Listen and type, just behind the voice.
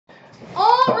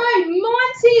All right,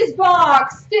 M0nty's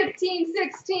box,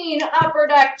 1516 Upper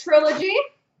Deck Trilogy.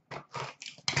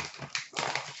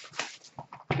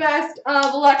 Best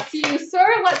of luck to you, sir.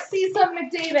 Let's see some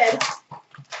McDavid.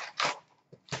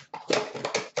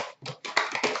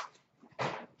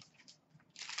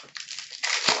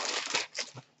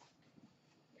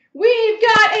 We've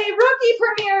got a Rookie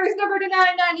Premieres number to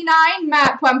 999,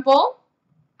 Matt Puempel.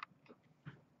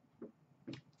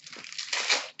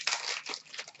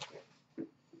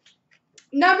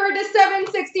 Number to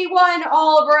 761,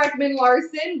 Oliver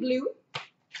Ekman-Larsson, blue.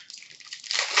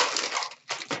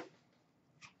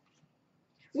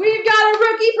 We've got a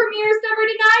Rookie Premieres number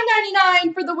to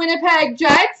 999 for the Winnipeg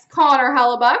Jets, Connor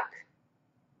Hellebuyck.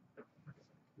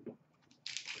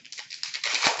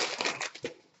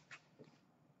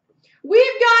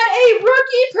 We've got a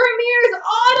Rookie Premieres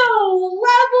Auto,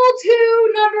 level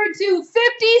 2, number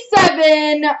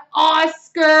 257,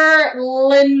 Oscar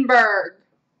Lindberg.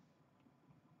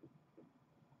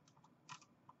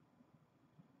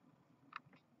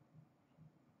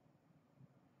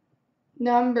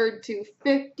 Number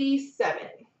 257.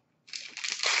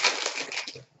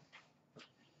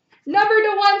 Number to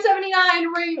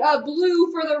 179,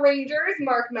 blue for the Rangers,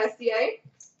 Mark Messier.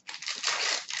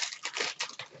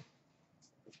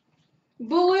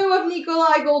 Blue of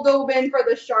Nikolai Goldobin for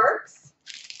the Sharks.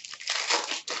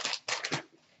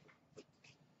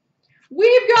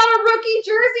 We've got a rookie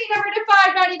jersey number to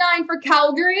 599 for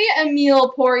Calgary,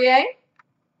 Emile Poirier.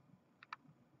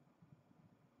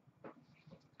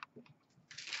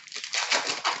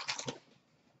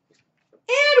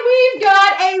 And we've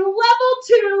got a level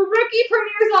 2 Rookie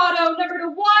Premieres Auto number to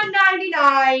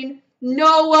 199,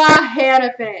 Noah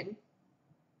Hanifin.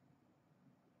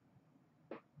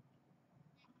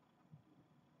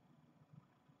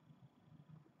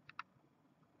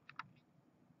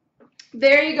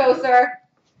 There you go, sir.